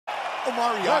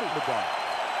Omari Akhmedov.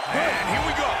 And here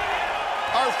we go.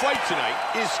 Our fight tonight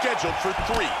is scheduled for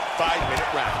 3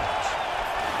 5-minute rounds.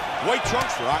 White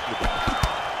trunks for Akhmedov.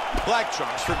 Black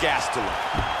trunks for Gastelum.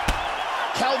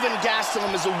 Kelvin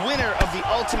Gastelum is a winner of the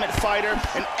Ultimate Fighter,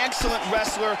 an excellent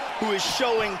wrestler who is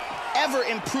showing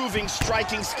ever-improving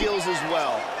striking skills as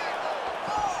well.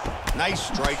 Nice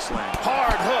strikes land.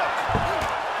 Hard hook.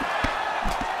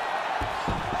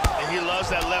 And he loves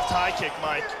that left high kick,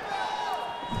 Mike.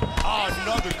 Oh,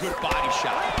 another good body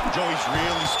shot. Joey's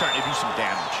really starting to do some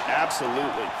damage.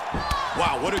 Absolutely.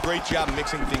 Wow, what a great job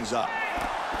mixing things up.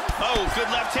 Oh, good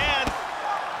left hand.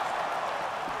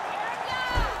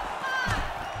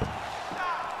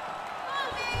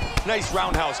 Nice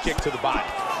roundhouse kick to the body.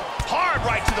 Hard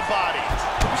right to the body.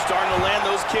 He's starting to land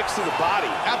those kicks to the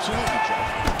body. Absolutely, Joe.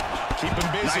 Keep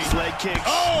him busy. Nice leg kicks.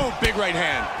 Oh, big right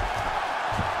hand.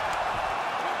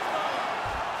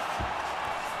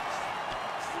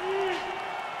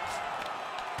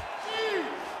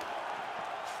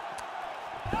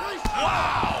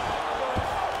 Wow!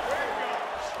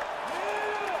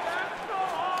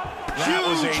 That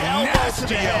was a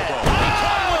nasty elbow.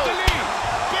 Oh! With the knee.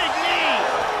 Big knee.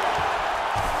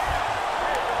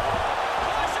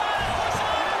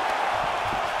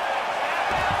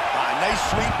 Nice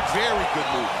sweep, very good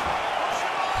move.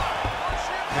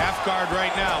 Half guard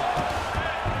right now.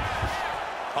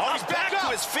 Oh, he's back to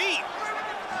his feet.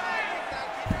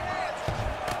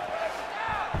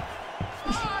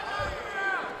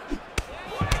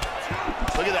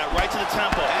 Look at that, right to the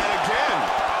temple. And again,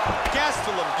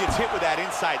 Gastelum gets hit with that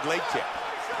inside leg kick.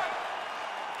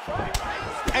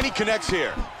 And he connects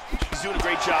here. He's doing a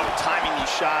great job of timing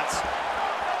these shots.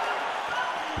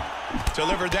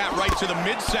 Delivered that right to the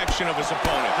midsection of his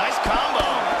opponent. Nice combo.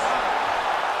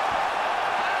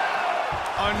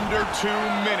 Under 2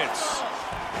 minutes.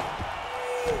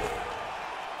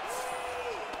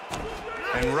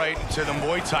 And right into the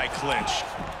Muay Thai clinch.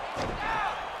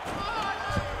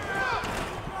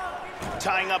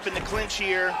 Tying up in the clinch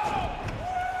here.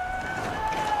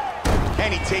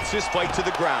 And he takes this fight to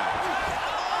the ground.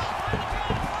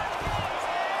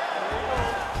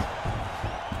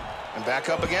 And back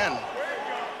up again.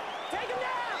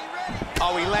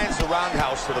 Oh, he lands the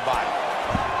roundhouse to the body.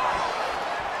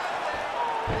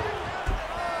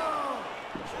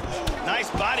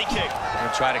 Nice body kick.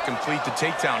 And try to complete the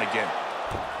takedown again.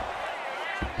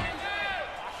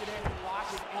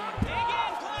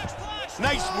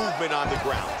 Nice movement on the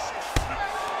ground.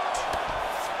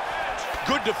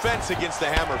 Good defense against the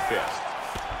hammer fist.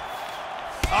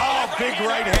 Oh, big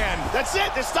right hand. That's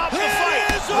it. They're stopping the It fight.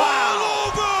 is all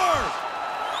over!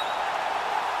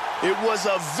 It was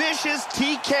a vicious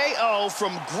TKO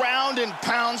from ground and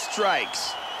pound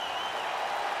strikes.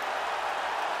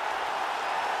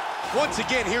 Once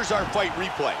again, here's our fight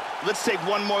replay. Let's take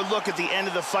one more look at the end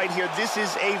of the fight here. This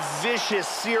is a vicious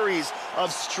series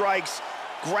of strikes,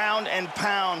 ground and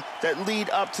pound, that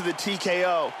lead up to the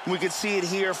TKO. We could see it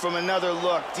here from another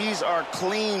look. These are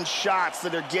clean shots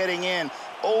that are getting in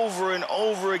over and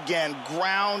over again,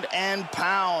 ground and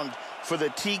pound for the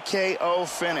TKO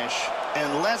finish.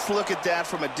 And let's look at that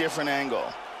from a different angle.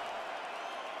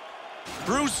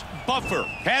 Bruce Buffer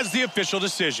has the official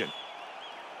decision.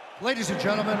 Ladies and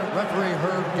gentlemen, referee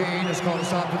Herb Dean has called a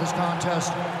stop to this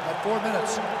contest at 4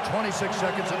 minutes, 26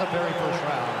 seconds in the very first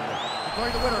round.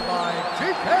 Declaring the winner by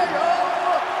TKO,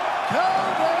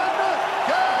 Kelvin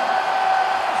Gastelum.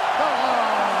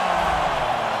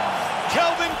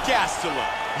 Kelvin Gastelum,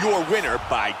 your winner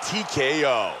by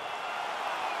TKO.